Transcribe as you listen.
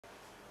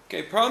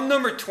Okay, problem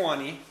number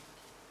 20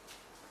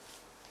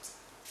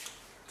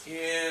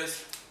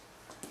 is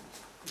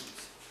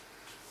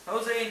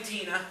Jose and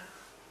Tina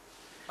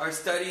are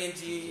studying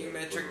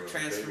geometric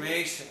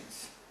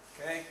transformations.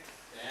 Okay?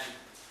 Dan,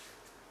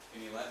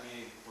 can you write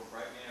me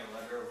a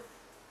letter of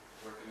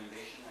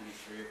recommendation on each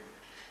three of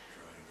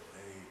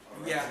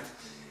them? Yeah.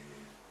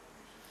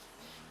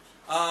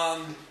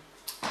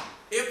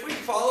 If we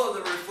follow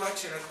the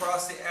reflection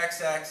across the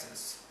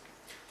x-axis,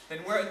 then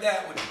where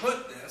that would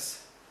put this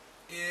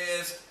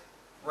is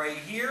right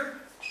here.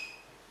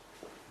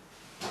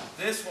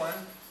 This one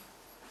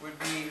would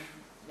be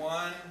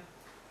 1,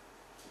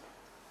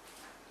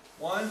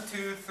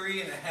 2,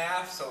 3 and a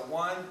half. So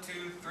 1,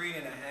 2, 3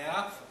 and a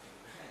half.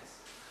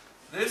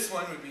 This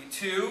one would be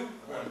 2,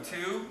 1,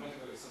 2.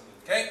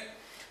 Okay?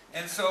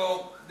 And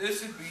so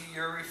this would be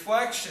your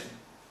reflection.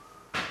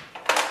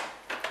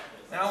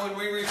 Now when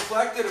we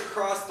reflect it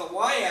across the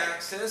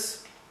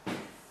y-axis,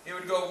 it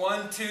would go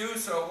 1, 2,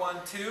 so 1,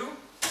 2.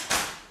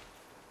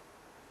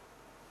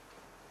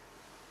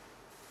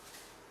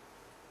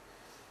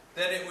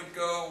 Then it would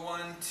go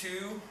 1,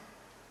 2,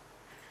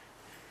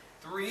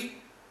 3.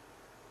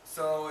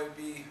 So it'd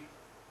be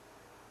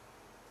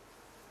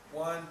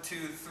 1,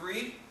 2,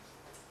 3.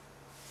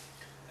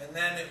 And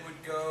then it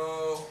would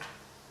go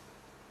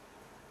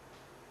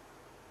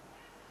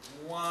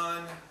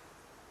 1,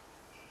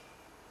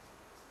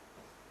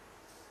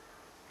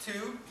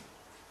 2.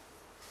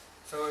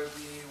 So it'd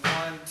be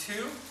 1,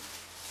 2.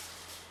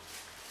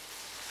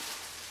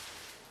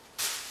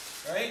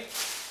 Right?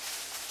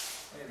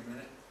 Wait a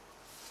minute.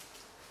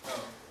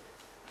 Oh.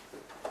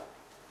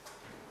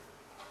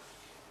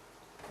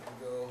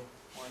 Go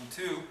 1,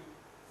 2.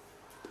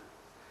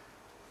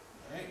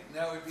 Alright,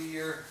 that would be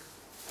your.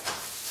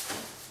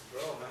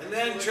 And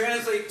then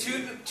translate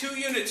two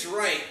units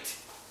right.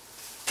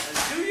 And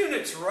 2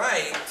 units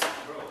right,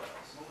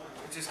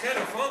 which is kind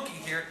of funky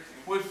here,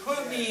 would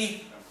put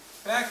me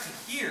back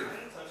to here.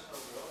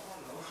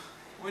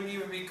 Wouldn't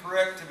even be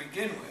correct to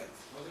begin with.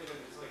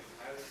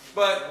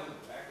 But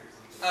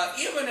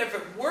even if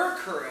it were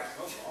correct,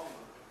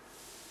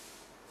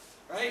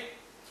 right?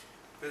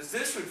 Because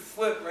this would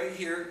flip right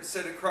here,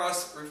 set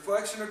across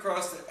reflection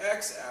across the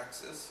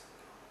x-axis,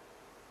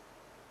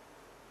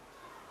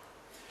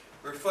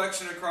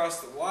 reflection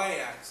across the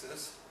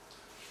y-axis.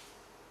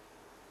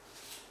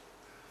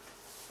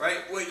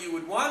 Right? What you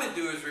would want to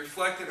do is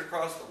reflect it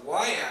across the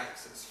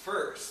y-axis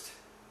first.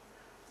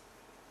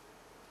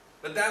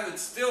 But that would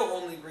still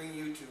only bring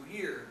you to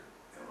here.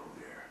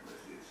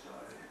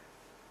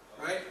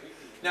 Right?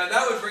 Now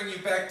that would bring you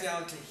back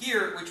down to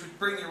here, which would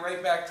bring you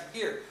right back to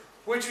here.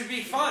 Which would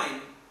be fine,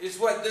 is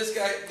what this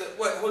guy,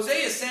 what Jose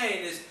is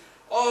saying is,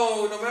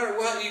 oh, no matter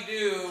what you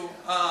do,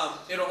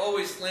 it'll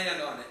always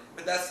land on it.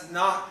 But that's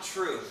not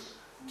true.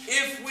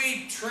 If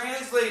we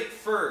translate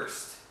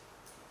first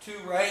to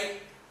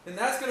right, then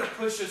that's going to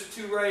push us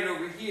to right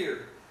over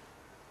here.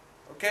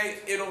 Okay?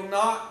 It'll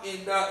not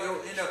end up,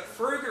 it'll end up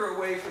further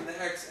away from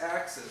the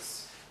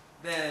x-axis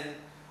than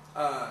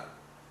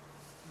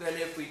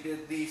if we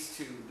did these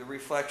two, the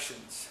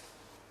reflections.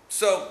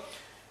 So,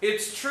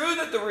 it's true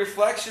that the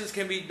reflections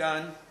can be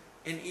done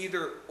in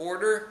either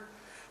order,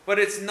 but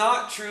it's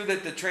not true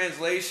that the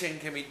translation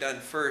can be done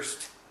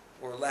first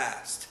or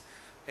last.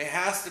 It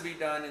has to be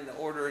done in the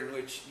order in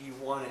which you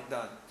want it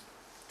done.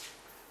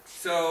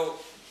 So,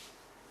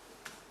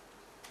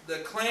 the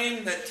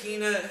claim that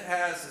Tina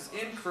has is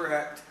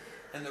incorrect,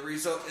 and the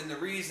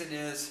reason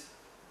is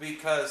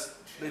because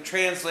the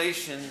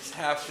translations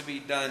have to be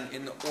done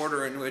in the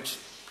order in which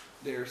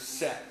they're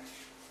set.